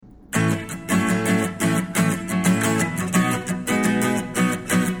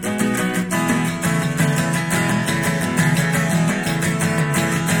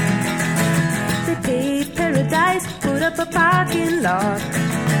lot.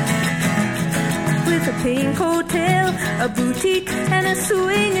 With a pink hotel, a boutique, and a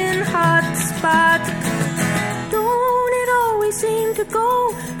swinging hot spot. Don't it always seem to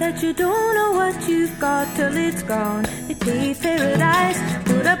go that you don't know what you've got till it's gone? They paved paradise,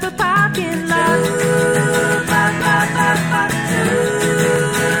 put up a parking lot.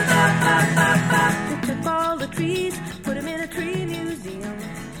 They took all the trees, put them in a tree museum.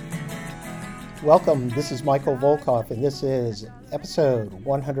 Welcome, this is Michael Volkov, and this is episode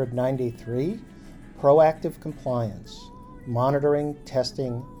 193, Proactive Compliance, Monitoring,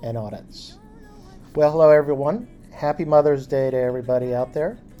 Testing, and Audits. Well, hello everyone. Happy Mother's Day to everybody out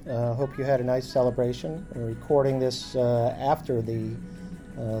there. Hope you had a nice celebration. We're recording this after the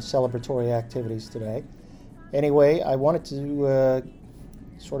celebratory activities today. Anyway, I wanted to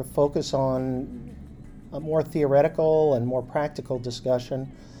sort of focus on a more theoretical and more practical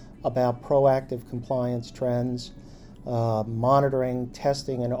discussion about proactive compliance trends, monitoring,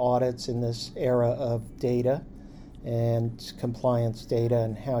 testing, and audits in this era of data and compliance data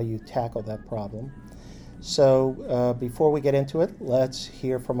and how you tackle that problem. So before we get into it, let's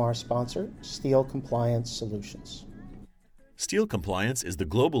hear from our sponsor, Steel Compliance Solutions. Steel Compliance is the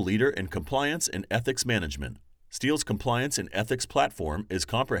global leader in compliance and ethics management. Steel's compliance and ethics platform is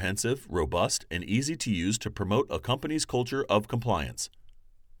comprehensive, robust, and easy to use to promote a company's culture of compliance.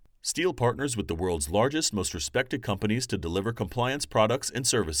 Steel partners with the world's largest, most respected companies to deliver compliance products and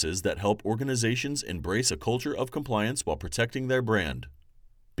services that help organizations embrace a culture of compliance while protecting their brand.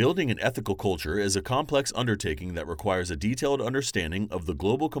 Building an ethical culture is a complex undertaking that requires a detailed understanding of the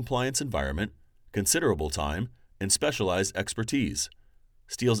global compliance environment, considerable time, and specialized expertise.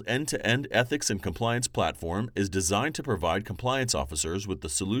 Steel's end-to-end ethics and compliance platform is designed to provide compliance officers with the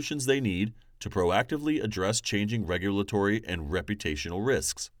solutions they need to proactively address changing regulatory and reputational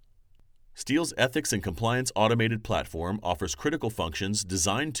risks. Steel's ethics and compliance automated platform offers critical functions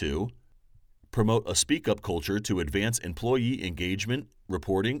designed to promote a speak-up culture to advance employee engagement,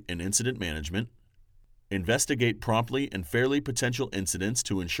 reporting, and incident management, investigate promptly and fairly potential incidents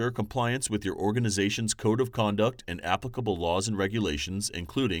to ensure compliance with your organization's code of conduct and applicable laws and regulations,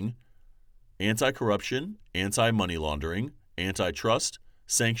 including anti-corruption, anti-money laundering, antitrust,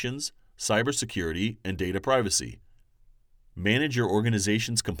 sanctions, cybersecurity, and data privacy. Manage your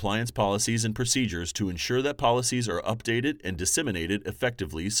organization's compliance policies and procedures to ensure that policies are updated and disseminated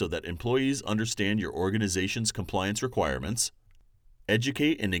effectively so that employees understand your organization's compliance requirements.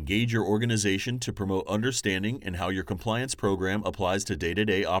 Educate and engage your organization to promote understanding and how your compliance program applies to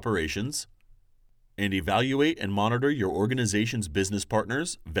day-to-day operations. And evaluate and monitor your organization's business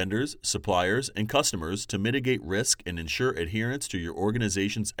partners, vendors, suppliers, and customers to mitigate risk and ensure adherence to your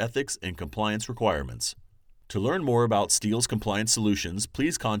organization's ethics and compliance requirements. To learn more about Steel's compliance solutions,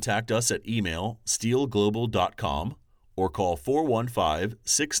 please contact us at email steelglobal.com or call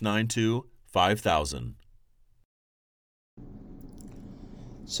 415-692-5000.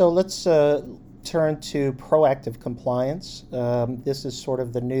 So let's turn to proactive compliance. This is sort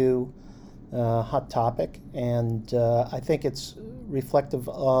of the new hot topic, and I think it's reflective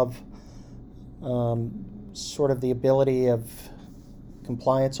of sort of the ability of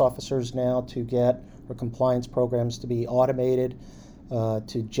compliance officers now to get or compliance programs to be automated,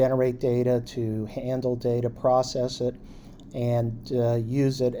 to generate data, to handle data, process it, and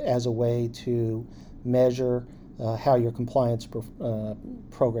use it as a way to measure how your compliance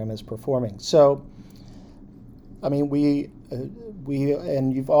program is performing. So, I mean, we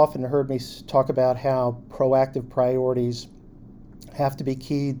and you've often heard me talk about how proactive priorities have to be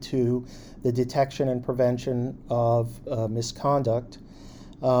keyed to the detection and prevention of misconduct.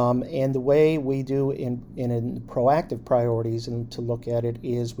 And the way we do in proactive priorities, and to look at it,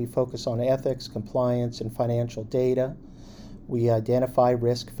 is we focus on ethics, compliance, and financial data. We identify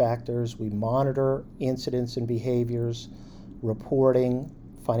risk factors. We monitor incidents and behaviors, reporting,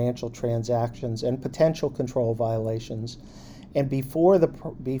 financial transactions, and potential control violations. And before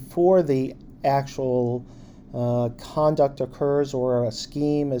the actual conduct occurs or a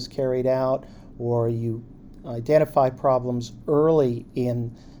scheme is carried out, or you identify problems early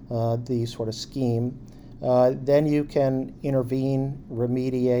in the sort of scheme, then you can intervene,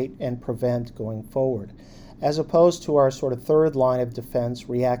 remediate, and prevent going forward. As opposed to our sort of third line of defense,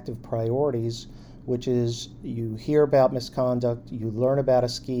 reactive priorities, which is you hear about misconduct, you learn about a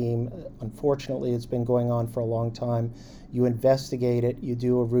scheme, unfortunately it's been going on for a long time, you investigate it, you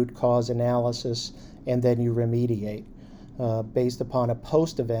do a root cause analysis, and then you remediate based upon a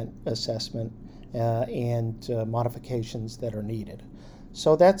post-event assessment and modifications that are needed.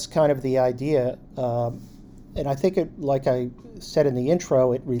 So that's kind of the idea. And I think, like I said in the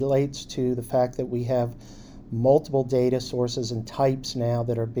intro, it relates to the fact that we have multiple data sources and types now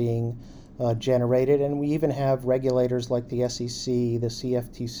that are being generated, and we even have regulators like the SEC, the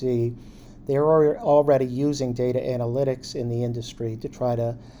CFTC. They're already using data analytics in the industry to try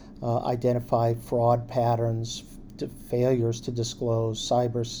to identify fraud patterns, failures to disclose,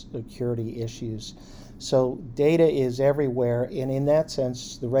 cybersecurity issues. So data is everywhere, and in that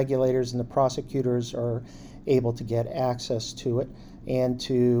sense, the regulators and the prosecutors are able to get access to it and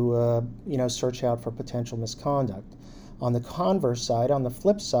to search out for potential misconduct. On the converse side, on the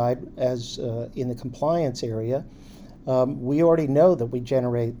flip side, as in the compliance area, we already know that we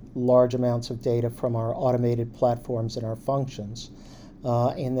generate large amounts of data from our automated platforms and our functions.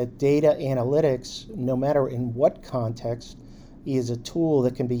 And that data analytics, no matter in what context, is a tool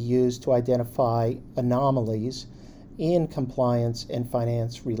that can be used to identify anomalies in compliance and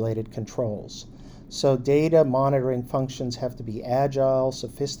finance-related controls. So data monitoring functions have to be agile,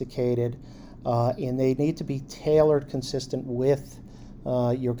 sophisticated, and they need to be tailored consistent with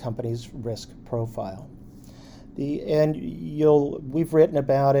your company's risk profile. We've written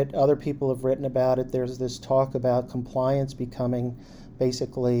about it, other people have written about it. There's this talk about compliance becoming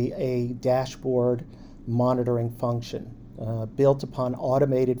basically a dashboard monitoring function built upon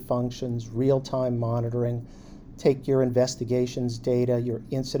automated functions, real-time monitoring. Take your investigations data, your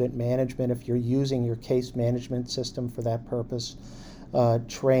incident management, if you're using your case management system for that purpose.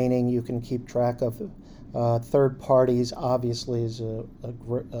 Training, you can keep track of. Third parties obviously is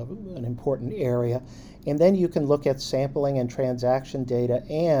an important area. And then you can look at sampling and transaction data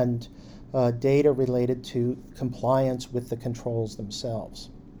and data related to compliance with the controls themselves.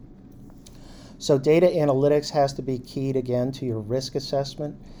 So data analytics has to be keyed again to your risk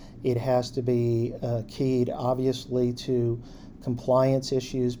assessment. It has to be keyed obviously to compliance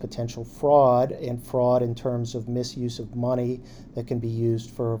issues, potential fraud, and fraud in terms of misuse of money that can be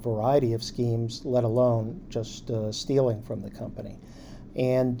used for a variety of schemes, let alone just stealing from the company.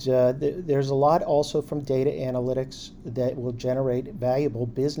 And there's a lot also from data analytics that will generate valuable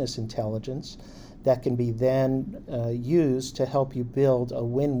business intelligence that can be then used to help you build a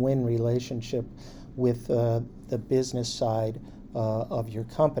win-win relationship with the business side of your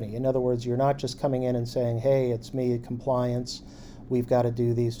company. In other words, you're not just coming in and saying, hey, it's me, compliance, we've got to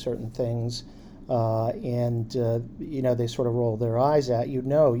do these certain things, and they sort of roll their eyes at you.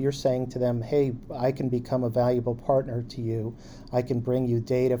 No, you're saying to them, hey, I can become a valuable partner to you. I can bring you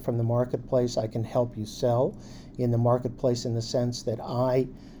data from the marketplace. I can help you sell in the marketplace in the sense that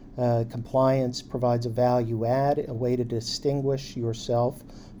compliance provides a value add, a way to distinguish yourself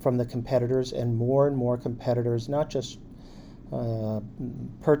from the competitors, and more competitors, not just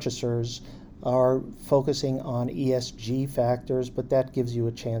purchasers, are focusing on ESG factors, but that gives you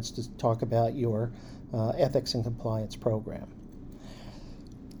a chance to talk about your ethics and compliance program.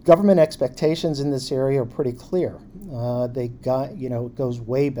 Government expectations in this area are pretty clear. It goes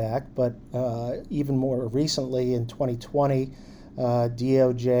way back, but even more recently in 2020,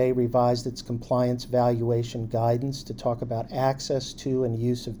 DOJ revised its compliance valuation guidance to talk about access to and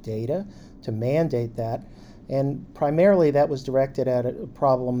use of data, to mandate that. And primarily that was directed at a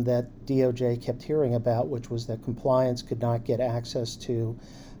problem that DOJ kept hearing about, which was that compliance could not get access to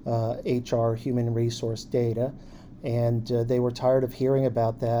HR, human resource data. And they were tired of hearing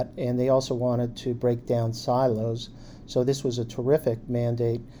about that, and they also wanted to break down silos. So this was a terrific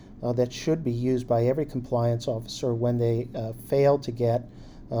mandate that should be used by every compliance officer when they fail to get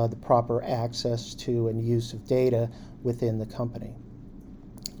the proper access to and use of data within the company.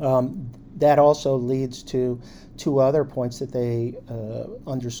 That also leads to two other points that they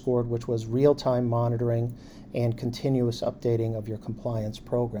underscored, which was real-time monitoring and continuous updating of your compliance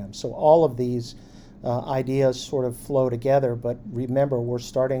program. So all of these ideas sort of flow together, but remember, we're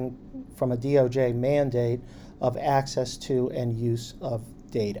starting from a DOJ mandate of access to and use of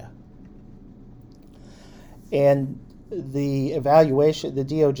data. And the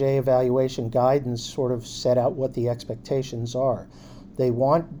DOJ evaluation guidance sort of set out what the expectations are. They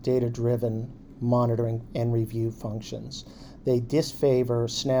want data-driven monitoring and review functions. They disfavor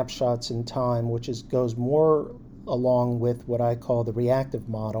snapshots in time, which goes more along with what I call the reactive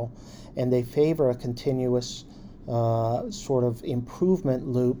model, and they favor a continuous sort of improvement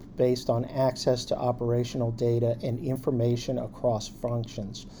loop based on access to operational data and information across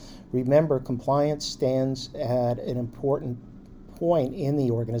functions. Remember, compliance stands at an important point in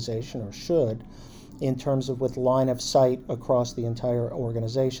the organization, or should, in terms of with line of sight across the entire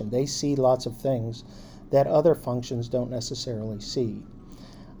organization. They see lots of things that other functions don't necessarily see.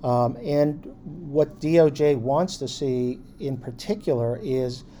 And what DOJ wants to see in particular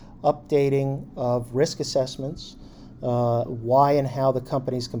is updating of risk assessments, why and how the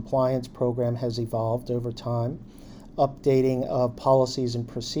company's compliance program has evolved over time, updating of policies and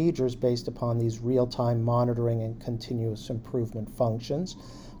procedures based upon these real-time monitoring and continuous improvement functions.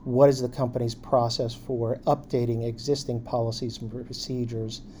 What is the company's process for updating existing policies and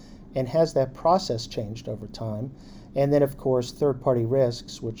procedures, and has that process changed over time? And then, of course, third-party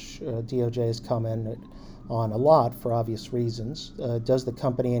risks, which DOJ has commented on a lot for obvious reasons. Does the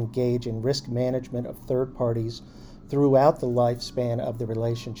company engage in risk management of third parties throughout the lifespan of the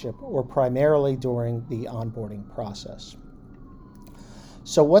relationship, or primarily during the onboarding process?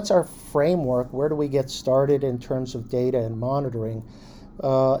 So what's our framework? Where do we get started in terms of data and monitoring?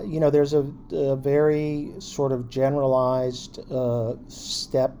 There's a very sort of generalized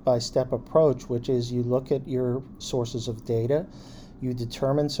step-by-step approach, which is you look at your sources of data, you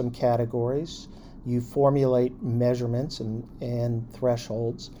determine some categories, you formulate measurements and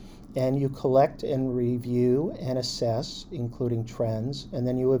thresholds, and you collect and review and assess, including trends, and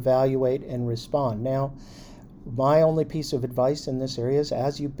then you evaluate and respond. Now, my only piece of advice in this area is,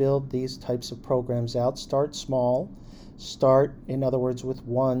 as you build these types of programs out, start small. Start, in other words, with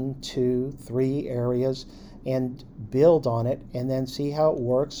 1, 2, 3 areas and build on it, and then see how it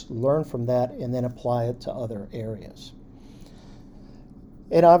works, learn from that, and then apply it to other areas.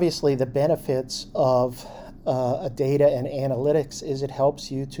 And obviously the benefits of data and analytics is it helps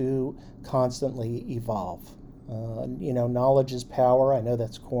you to constantly evolve. Knowledge is power. I know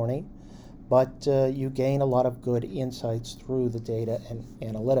that's corny, but you gain a lot of good insights through the data and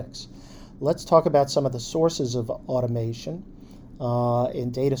analytics. Let's talk about some of the sources of automation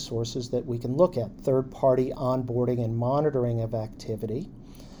and data sources that we can look at. Third-party onboarding and monitoring of activity.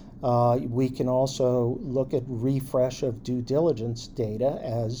 We can also look at refresh of due diligence data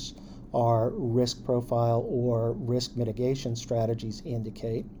as our risk profile or risk mitigation strategies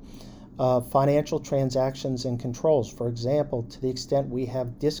indicate. Financial transactions and controls. For example, to the extent we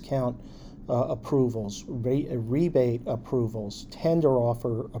have discount approvals, rebate approvals, tender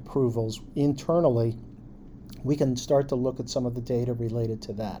offer approvals internally, we can start to look at some of the data related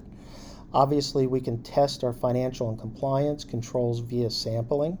to that. Obviously, we can test our financial and compliance controls via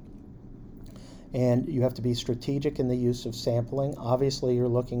sampling, and you have to be strategic in the use of sampling. Obviously, you're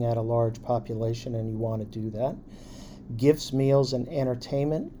looking at a large population and you want to do that. Gifts, meals, and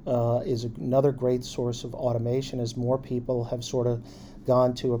entertainment is another great source of automation, as more people have sort of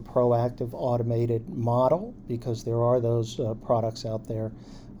gone to a proactive automated model, because there are those products out there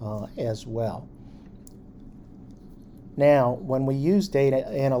as well. Now, when we use data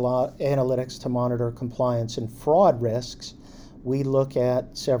analytics to monitor compliance and fraud risks, we look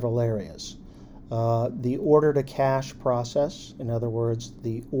at several areas. The order to cash process, in other words,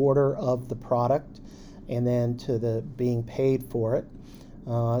 the order of the product and then to the being paid for it.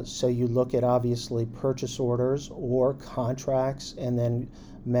 So you look at obviously purchase orders or contracts, and then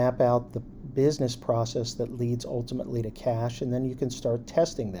map out the business process that leads ultimately to cash, and then you can start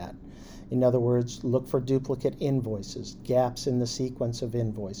testing that. In other words, look for duplicate invoices, gaps in the sequence of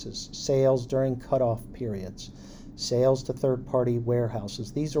invoices, sales during cutoff periods, sales to third-party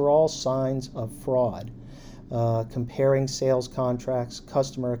warehouses. These are all signs of fraud. Comparing sales contracts,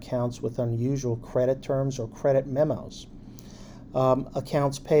 customer accounts with unusual credit terms or credit memos.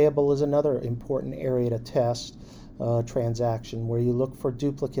 Accounts payable is another important area to test transaction, where you look for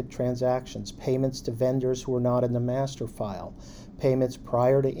duplicate transactions, payments to vendors who are not in the master file, payments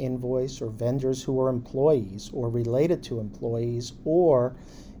prior to invoice, or vendors who are employees or related to employees, or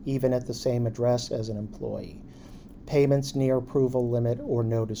even at the same address as an employee, payments near approval limit or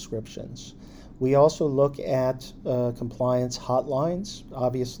no descriptions. We also look at compliance hotlines,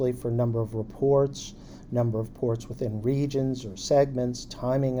 obviously for number of reports, number of reports within regions or segments,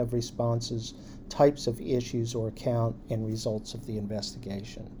 timing of responses, types of issues or account, and results of the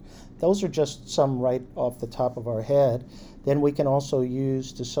investigation. Those are just some right off the top of our head. Then we can also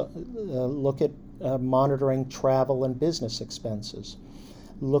use to look at monitoring travel and business expenses.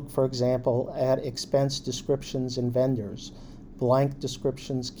 Look, for example, at expense descriptions in vendors, blank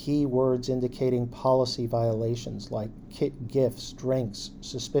descriptions, keywords indicating policy violations like gifts, drinks,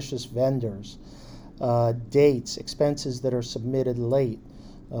 suspicious vendors, dates, expenses that are submitted late,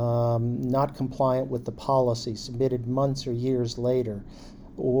 not compliant with the policy, submitted months or years later,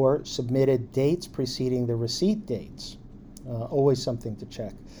 or submitted dates preceding the receipt dates. Always something to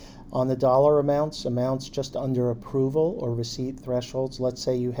check. On the dollar amounts just under approval or receipt thresholds. Let's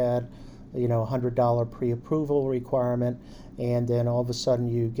say you had $100 pre-approval requirement, and then all of a sudden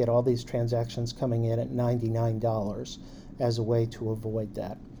you get all these transactions coming in at $99 as a way to avoid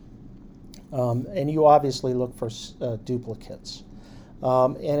that. And you obviously look for duplicates.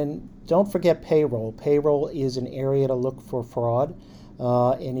 And don't forget payroll. Payroll is an area to look for fraud,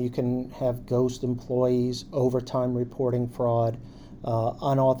 and you can have ghost employees, overtime reporting fraud,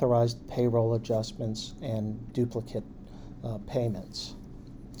 unauthorized payroll adjustments, and duplicate payments.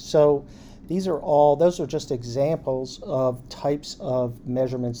 So those are just examples of types of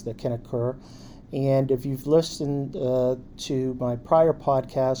measurements that can occur. And if you've listened to my prior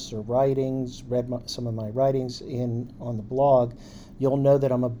podcasts or writings, read some of my writings on the blog, you'll know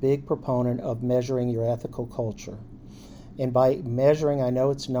that I'm a big proponent of measuring your ethical culture. And by measuring, I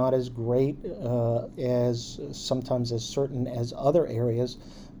know it's not as great sometimes as certain as other areas,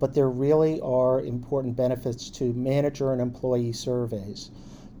 but there really are important benefits to manager and employee surveys,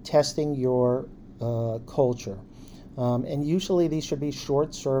 testing your culture. And usually these should be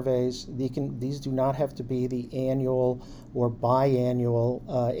short surveys. These do not have to be the annual or biannual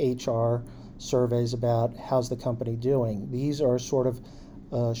HR surveys about how's the company doing. These are sort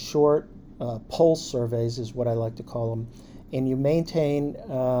of short pulse surveys is what I like to call them. And you maintain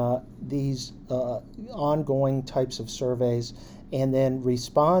these ongoing types of surveys and then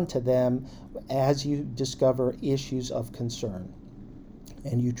respond to them as you discover issues of concern.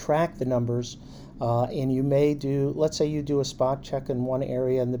 And you track the numbers. And you may let's say you do a spot check in one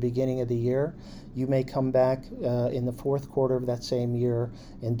area in the beginning of the year. You may come back in the fourth quarter of that same year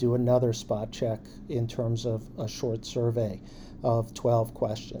and do another spot check in terms of a short survey of 12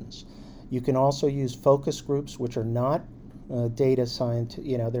 questions. You can also use focus groups, which are not data science,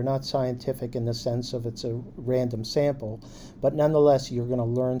 they're not scientific in the sense of it's a random sample, but nonetheless, you're going to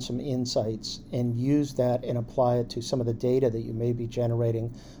learn some insights and use that and apply it to some of the data that you may be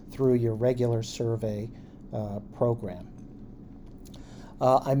generating through your regular survey program.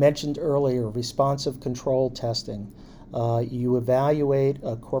 I mentioned earlier responsive control testing. You evaluate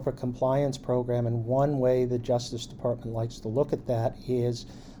a corporate compliance program, and one way the Justice Department likes to look at that is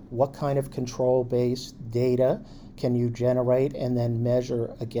what kind of control-based data can you generate and then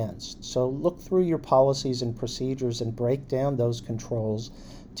measure against. So look through your policies and procedures and break down those controls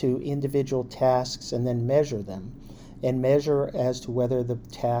to individual tasks and then measure them. And measure as to whether the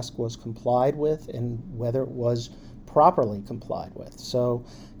task was complied with and whether it was properly complied with. So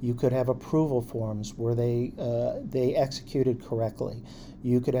you could have approval forms where they executed correctly.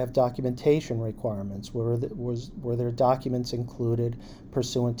 You could have documentation requirements where there are documents included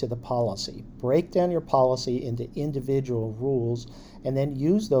pursuant to the policy. Break down your policy into individual rules and then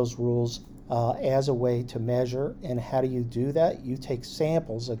use those rules as a way to measure. And how do you do that? You take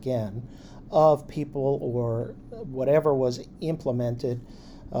samples again of people or whatever was implemented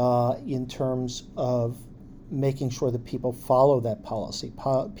in terms of making sure that people follow that policy.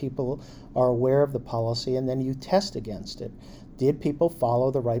 People are aware of the policy, and then you test against it. Did people follow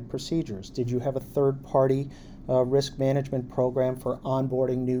the right procedures? Did you have a third-party risk management program for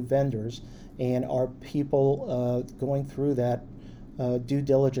onboarding new vendors? And are people going through that due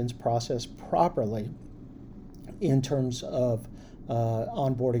diligence process properly in terms of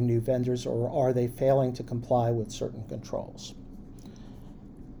onboarding new vendors, or are they failing to comply with certain controls?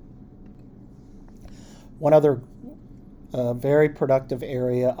 One other very productive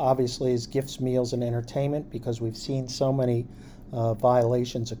area, obviously, is gifts, meals, and entertainment, because we've seen so many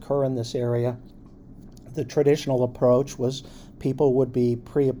violations occur in this area. The traditional approach was people would be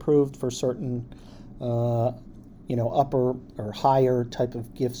pre-approved for certain upper or higher type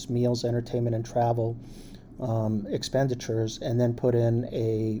of gifts, meals, entertainment, and travel expenditures, and then put in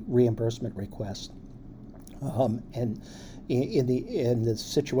a reimbursement request. And in the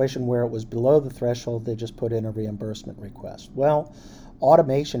situation where it was below the threshold, they just put in a reimbursement request. Well,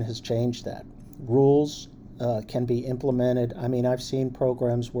 automation has changed that. Rules can be implemented. I mean, I've seen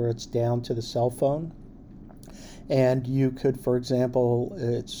programs where it's down to the cell phone. And you could, for example,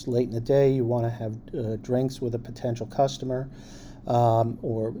 it's late in the day, you want to have drinks with a potential customer,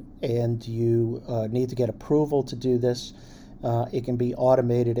 and you need to get approval to do this. It can be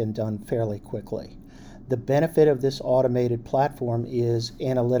automated and done fairly quickly. The benefit of this automated platform is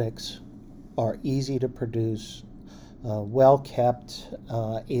analytics are easy to produce, well kept,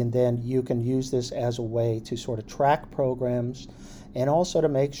 and then you can use this as a way to sort of track programs, and also to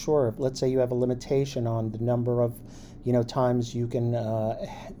make sure, let's say you have a limitation on the number of times you can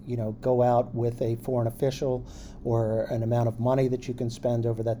go out with a foreign official, or an amount of money that you can spend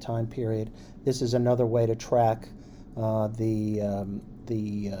over that time period. This is another way to track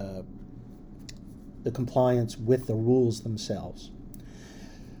the compliance with the rules themselves.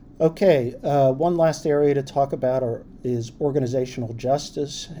 Okay, one last area to talk about is organizational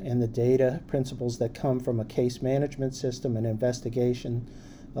justice and the data principles that come from a case management system and investigation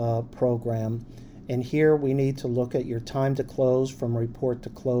program. And here we need to look at your time to close from report to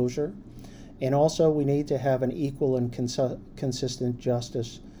closure. And also we need to have an equal and consistent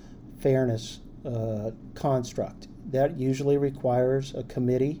justice fairness construct. That usually requires a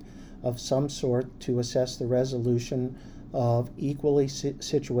committee of some sort to assess the resolution of equally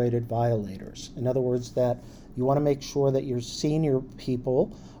situated violators. In other words, that you want to make sure that your senior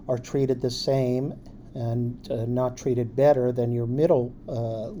people are treated the same and not treated better than your middle,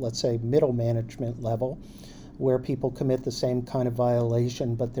 let's say middle management level, where people commit the same kind of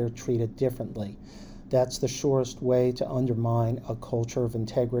violation but they're treated differently. That's the surest way to undermine a culture of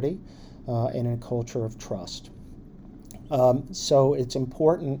integrity and a culture of trust. So it's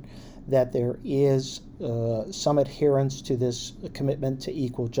important that there is some adherence to this commitment to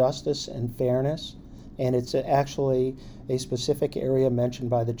equal justice and fairness, and it's actually a specific area mentioned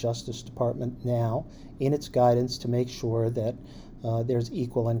by the Justice Department now in its guidance to make sure that there's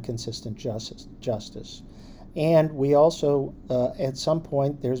equal and consistent justice. And we also, at some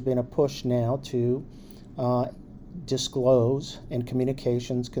point, there's been a push now to disclose and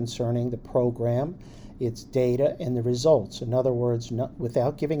communications concerning the program, its data, and the results. In other words,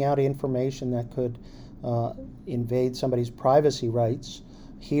 without giving out information that could invade somebody's privacy rights.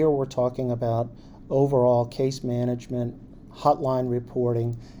 Here we're talking about overall case management, hotline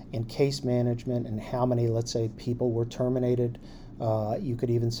reporting, and case management, and how many, let's say, people were terminated. You could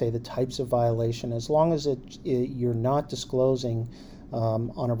even say the types of violation, as long as you're not disclosing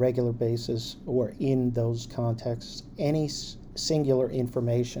on a regular basis or in those contexts any singular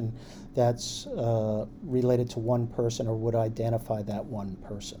information that's related to one person or would identify that one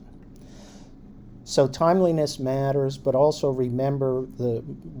person. So timeliness matters, but also remember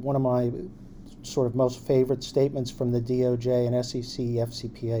one of my sort of most favorite statements from the DOJ and SEC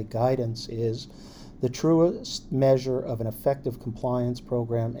FCPA guidance is the truest measure of an effective compliance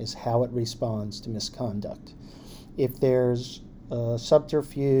program is how it responds to misconduct. If there's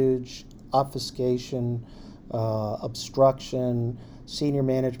subterfuge, obfuscation, obstruction, senior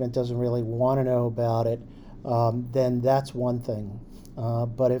management doesn't really want to know about it, then that's one thing.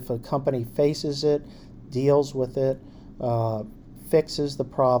 But if a company faces it, deals with it, fixes the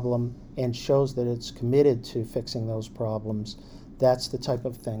problem, and shows that it's committed to fixing those problems, that's the type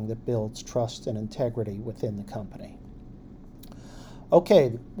of thing that builds trust and integrity within the company.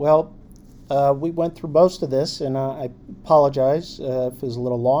 Okay, well, we went through most of this, and I apologize if it was a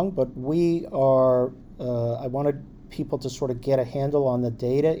little long, but we are, I wanted people to sort of get a handle on the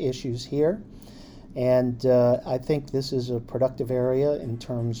data issues here, and I think this is a productive area in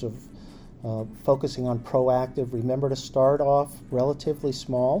terms of focusing on proactive. Remember to start off relatively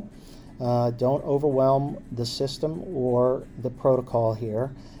small. Don't overwhelm the system or the protocol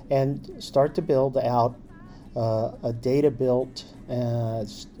here, and start to build out a data-built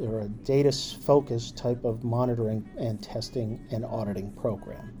or a data-focused type of monitoring and testing and auditing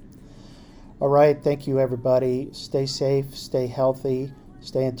program. All right, thank you, everybody. Stay safe, stay healthy,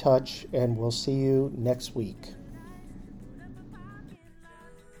 stay in touch, and we'll see you next week.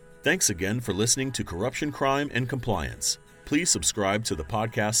 Thanks again for listening to Corruption, Crime, and Compliance. Please subscribe to the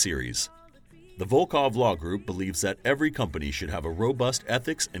podcast series. The Volkov Law Group believes that every company should have a robust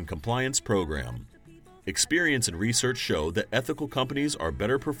ethics and compliance program. Experience and research show that ethical companies are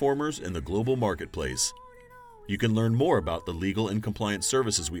better performers in the global marketplace. You can learn more about the legal and compliance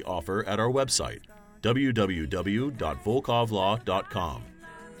services we offer at our website, www.volkovlaw.com.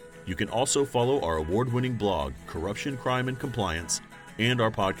 You can also follow our award-winning blog, Corruption, Crime, and Compliance, and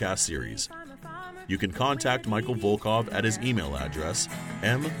our podcast series. You can contact Michael Volkov at his email address,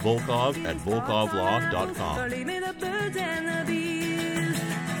 mvolkov@volkovlaw.com. Please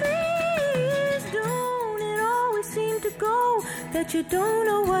don't it always seem to go that you don't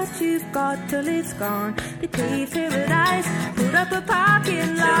know what you've got till it's gone. They pay paradise, put up a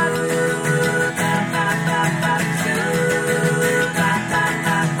parking lot.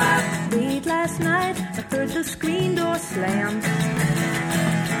 Late last night, I heard the screen door slam.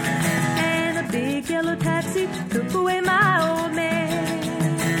 Big yellow taxi took away my old man.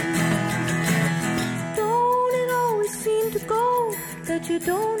 Don't it always seem to go that you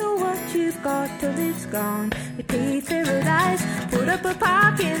don't know what you've got till it's gone? You pay paradise, put up a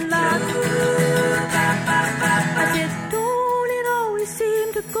parking lot. I said, don't it always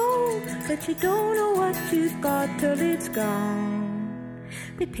seem to go that you don't know what you've got till it's gone?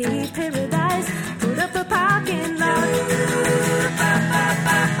 They pay paradise, put up a parking lot.